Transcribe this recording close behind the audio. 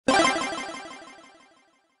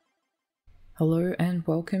Hello and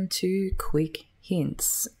welcome to Quick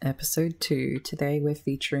Hints, episode 2. Today we're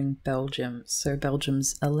featuring Belgium. So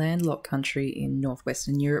Belgium's a landlocked country in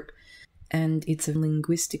northwestern Europe, and it's a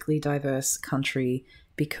linguistically diverse country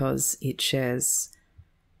because it shares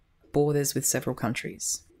borders with several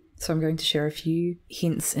countries. So I'm going to share a few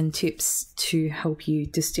hints and tips to help you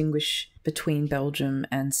distinguish between Belgium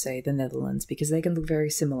and, say, the Netherlands, because they can look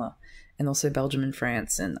very similar, and also Belgium and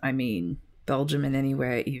France, and I mean Belgium and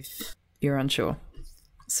anywhere if you're unsure.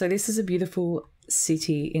 So this is a beautiful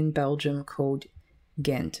city in Belgium called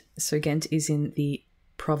Ghent. So Ghent is in the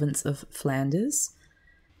province of Flanders.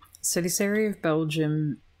 So this area of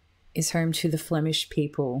Belgium is home to the Flemish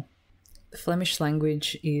people. The Flemish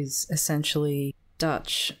language is essentially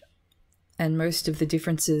Dutch, and most of the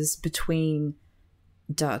differences between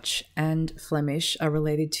Dutch and Flemish are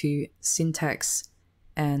related to syntax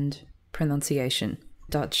and pronunciation.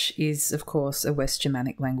 Dutch is, of course, a West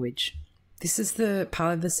Germanic language. This is the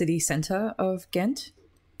part of the city centre of Ghent.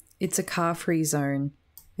 It's a car-free zone.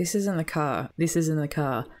 This isn't a car. This isn't a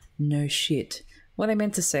car. No shit. What I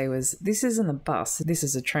meant to say was, this isn't a bus. This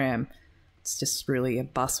is a tram. It's just really a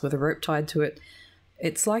bus with a rope tied to it.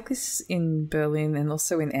 It's like this in Berlin and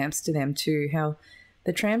also in Amsterdam too, how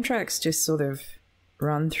the tram tracks just sort of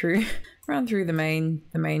run through the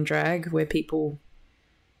main drag, where people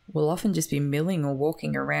will often just be milling or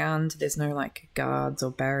walking around. There's no like guards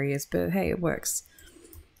or barriers, but hey, it works.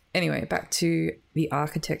 Anyway, back to the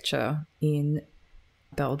architecture in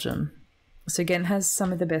Belgium. So Ghent has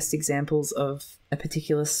some of the best examples of a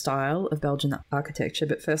particular style of Belgian architecture,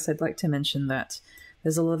 but first I'd like to mention that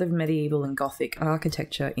there's a lot of medieval and Gothic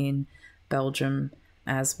architecture in Belgium,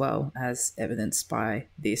 as well as evidenced by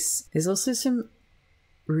this. There's also some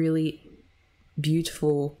really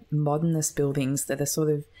beautiful modernist buildings that are sort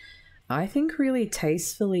of, I think, really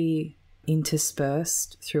tastefully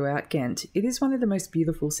interspersed throughout Ghent. It is one of the most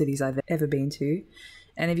beautiful cities I've ever been to,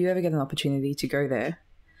 and if you ever get an opportunity to go there,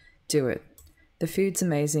 do it. The food's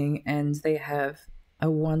amazing, and they have a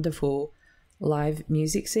wonderful live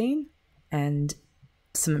music scene and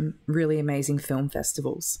some really amazing film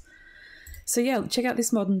festivals. So yeah, check out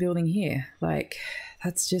this modern building here. Like,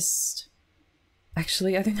 that's just...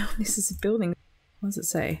 Actually, I don't know if this is a building. What does it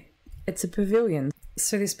say? It's a pavilion.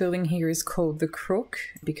 So this building here is called the Crook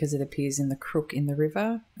because it appears in the Crook in the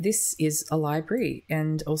river. This is a library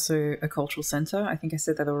and also a cultural centre. I think I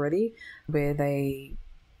said that already, where they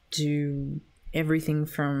do everything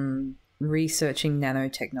from researching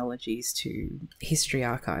nanotechnologies to history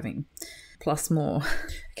archiving, plus more.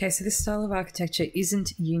 Okay, so this style of architecture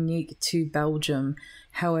isn't unique to Belgium.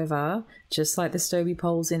 However, just like the Stobie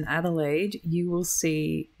poles in Adelaide, you will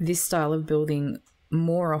see this style of building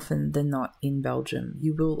more often than not in Belgium.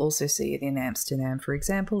 You will also see it in Amsterdam, for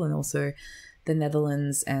example, and also the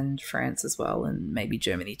Netherlands and France as well, and maybe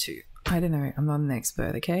Germany too. I don't know, I'm not an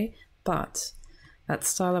expert, okay? But that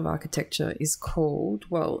style of architecture is called,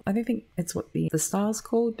 well, I don't think it's what the style's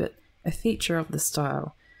called, but a feature of the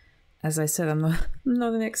style. As I said, I'm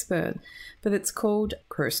not an expert, but it's called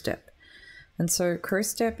Kroostep. And so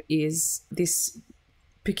Kroostep is this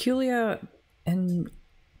peculiar and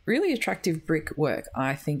really attractive brickwork,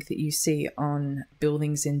 I think, that you see on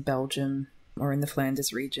buildings in Belgium or in the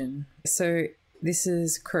Flanders region. So this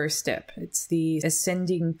is Kroostep. It's the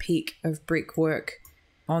ascending peak of brickwork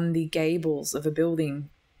on the gables of a building.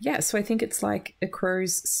 Yeah, so I think it's like a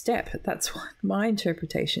crow's step. That's what my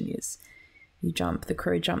interpretation is. You jump, the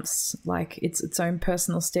crow jumps like it's its own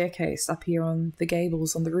personal staircase up here on the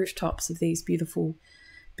gables, on the rooftops of these beautiful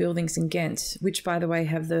buildings in Ghent, which, by the way,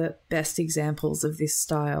 have the best examples of this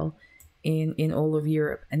style in all of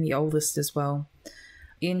Europe, and the oldest as well.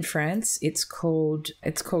 In France, it's called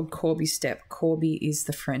Corby step. Corby is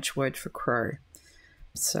the French word for crow.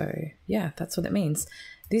 So yeah, that's what it means.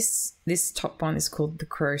 This top one is called the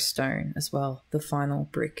crow stone as well, the final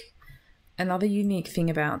brick. Another unique thing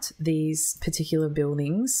about these particular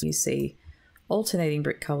buildings, you see alternating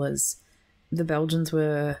brick colours. The Belgians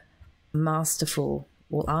were masterful,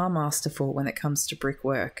 or are masterful, when it comes to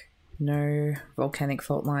brickwork. No volcanic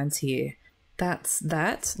fault lines here. That's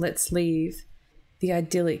that. Let's leave the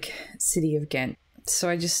idyllic city of Ghent. So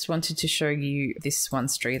I just wanted to show you this one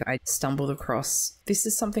street I stumbled across. This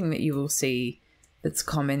is something that you will see that's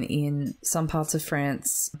common in some parts of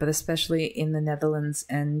France, but especially in the Netherlands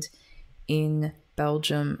and in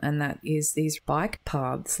Belgium, and that is these bike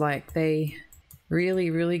paths. Like, they really,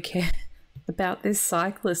 really care about their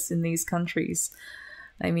cyclists in these countries.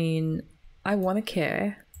 I mean, I want to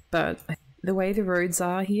care, but the way the roads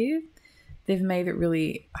are here, they've made it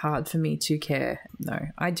really hard for me to care. No,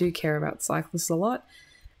 I do care about cyclists a lot,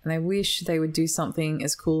 and I wish they would do something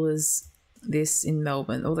as cool as this in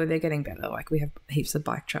Melbourne, although they're getting better. Like, we have heaps of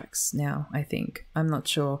bike tracks now, I think. I'm not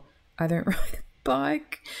sure. I don't ride a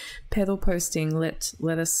bike. Pedal posting, let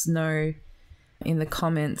us know in the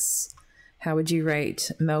comments, how would you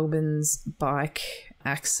rate Melbourne's bike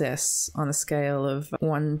access on a scale of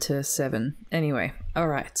 1 to 7? Anyway, all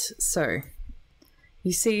right. So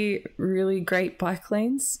you see really great bike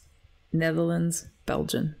lanes? Netherlands,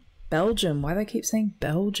 Belgium. Belgium. Why do I keep saying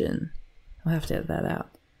Belgian? I'll have to edit that out.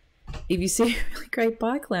 If you see a really great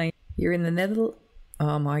bike lane, you're in the Netherlands.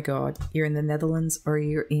 Oh my God. You're in the Netherlands or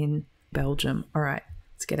you're in Belgium. All right.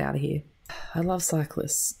 Let's get out of here. I love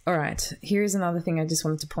cyclists. All right. Here's another thing I just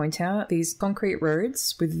wanted to point out. These concrete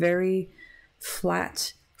roads with very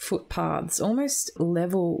flat footpaths, almost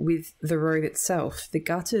level with the road itself. The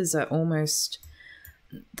gutters are almost,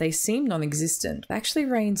 they seem non-existent. It actually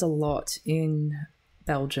rains a lot in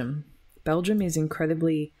Belgium. Belgium is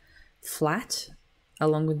incredibly flat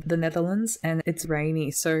along with the Netherlands, and it's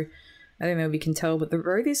rainy. So I don't know if you can tell, but the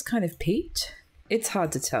road is kind of peaked. It's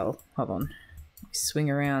hard to tell. Hold on. Swing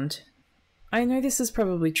around. I know this is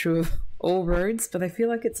probably true of all roads, but I feel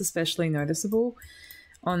like it's especially noticeable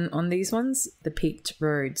on these ones, the peaked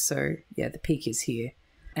road. So yeah, the peak is here.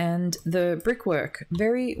 And the brickwork,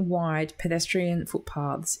 very wide pedestrian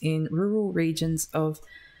footpaths in rural regions of,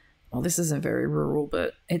 well, this isn't very rural,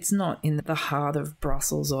 but it's not in the heart of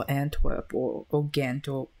Brussels or Antwerp or Ghent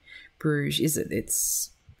or Bruges, is it?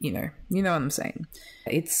 It's, you know what I'm saying.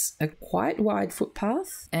 It's a quite wide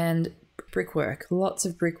footpath and brickwork, lots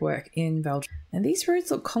of brickwork in Belgium. And these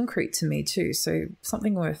roads look concrete to me too, so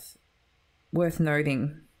something worth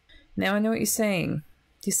noting. Now I know what you're saying.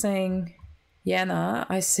 You're saying, yeah, nah,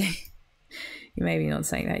 I see. You're maybe not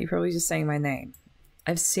saying that. You're probably just saying my name.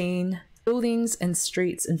 I've seen buildings and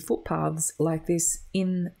streets and footpaths like this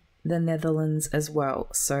in the Netherlands as well.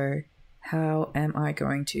 So how am I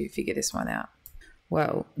going to figure this one out?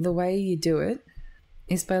 Well, the way you do it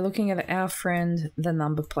is by looking at our friend, the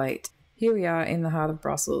number plate. Here we are in the heart of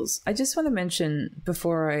Brussels. I just want to mention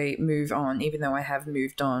before I move on, even though I have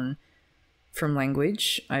moved on from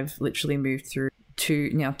language, I've literally moved through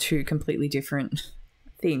two completely different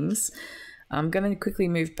things. I'm going to quickly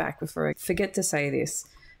move back before I forget to say this.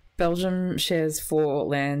 Belgium shares 4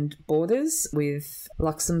 land borders with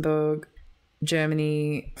Luxembourg,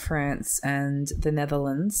 Germany, France, and the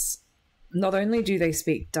Netherlands. Not only do they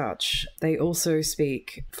speak Dutch, they also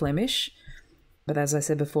speak Flemish. But as I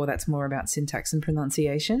said before, that's more about syntax and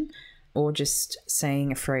pronunciation, or just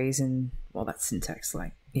saying a phrase in, well, that's syntax,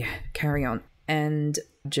 like, yeah, carry on. And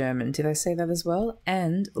German, did I say that as well?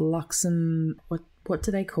 And what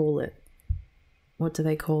do they call it? What do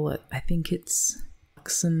they call it? I think it's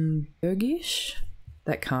Luxembourgish?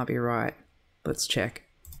 That can't be right. Let's check.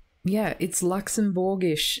 Yeah, it's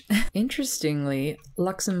Luxembourgish. Interestingly,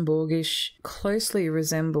 Luxembourgish closely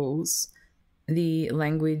resembles the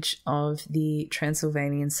language of the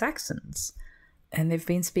Transylvanian Saxons, and they've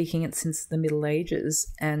been speaking it since the Middle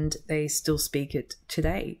Ages, and they still speak it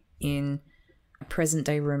today in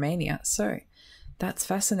present-day Romania. So that's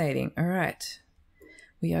fascinating. All right,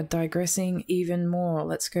 we are digressing even more.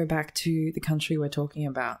 Let's go back to the country we're talking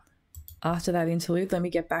about. After that interlude, let me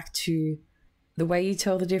get back to the way you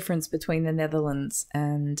tell the difference between the Netherlands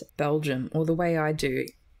and Belgium, or the way I do,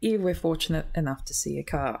 if we're fortunate enough to see a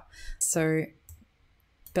car. So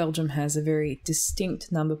Belgium has a very distinct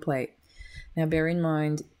number plate. Now bear in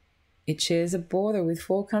mind, it shares a border with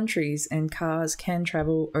 4 countries and cars can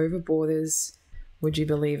travel over borders, would you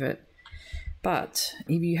believe it? But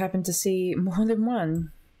if you happen to see more than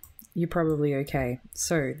one, you're probably okay.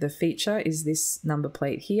 So the feature is this number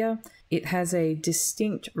plate here. It has a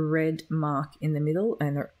distinct red mark in the middle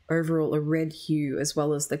and overall a red hue, as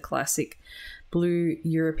well as the classic blue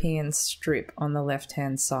European strip on the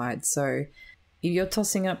left-hand side. So if you're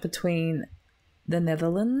tossing up between the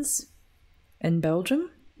Netherlands and Belgium,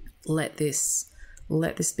 let this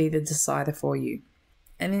be the decider for you.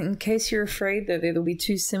 And in case you're afraid that it'll be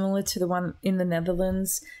too similar to the one in the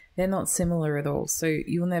Netherlands, they're not similar at all. So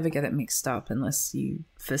you'll never get it mixed up unless you,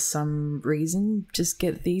 for some reason, just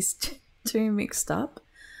get these two mixed up.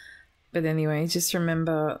 But anyway, just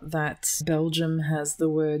remember that Belgium has the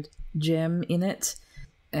word gem in it.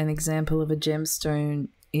 An example of a gemstone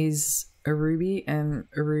is a ruby, and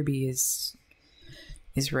a ruby is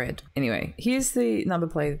red. Anyway, here's the number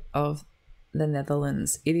plate of the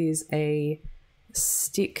Netherlands. It is a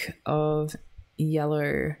stick of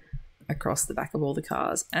yellow across the back of all the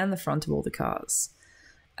cars and the front of all the cars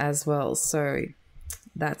as well. So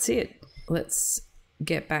that's it. Let's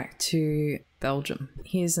get back to Belgium.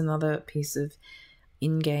 Here's another piece of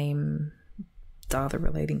in-game data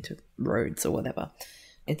relating to roads or whatever.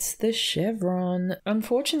 It's the chevron.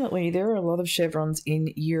 Unfortunately, there are a lot of chevrons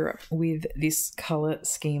in Europe with this colour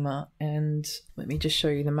schema, and let me just show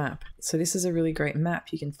you the map. So this is a really great map.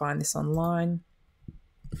 You can find this online.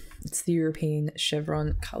 It's the European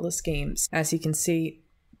chevron colour schemes. As you can see,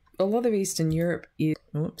 a lot of Eastern Europe is,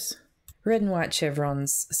 red and white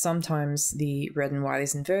chevrons. Sometimes the red and white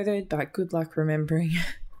is inverted, but good luck remembering.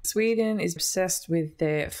 Sweden is obsessed with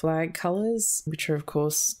their flag colours, which are, of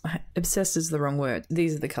course, obsessed is the wrong word.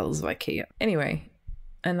 These are the colours of IKEA. Anyway,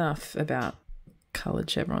 enough about coloured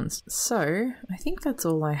chevrons. So, I think that's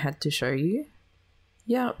all I had to show you.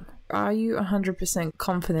 Yep. Are you 100%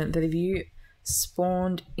 confident that if you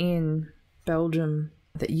spawned in Belgium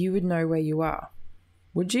that you would know where you are?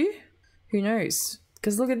 Would you? Who knows?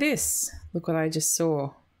 Because look at this. Look what I just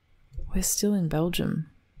saw. We're still in Belgium,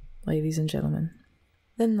 ladies and gentlemen.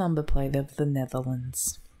 The number plate of the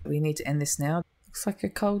Netherlands. We need to end this now. Looks like a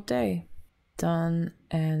cold day. Done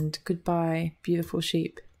and goodbye, beautiful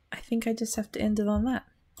sheep. I think I just have to end it on that.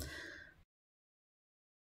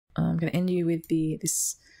 I'm going to end you with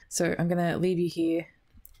this. So I'm going to leave you here.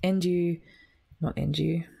 Not end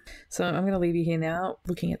you. So I'm going to leave you here now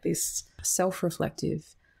looking at this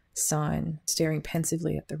self-reflective sign staring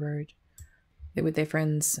pensively at the road. They're with their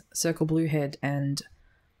friends Circle Bluehead and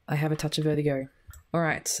I Have a Touch of Vertigo. All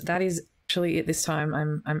right, that is actually it this time.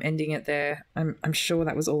 I'm ending it there. I'm sure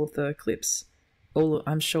that was all of the clips.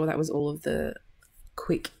 I'm sure that was all of the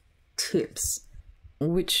quick tips.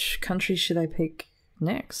 Which country should I pick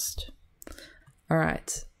next? All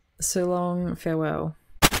right. So long, farewell.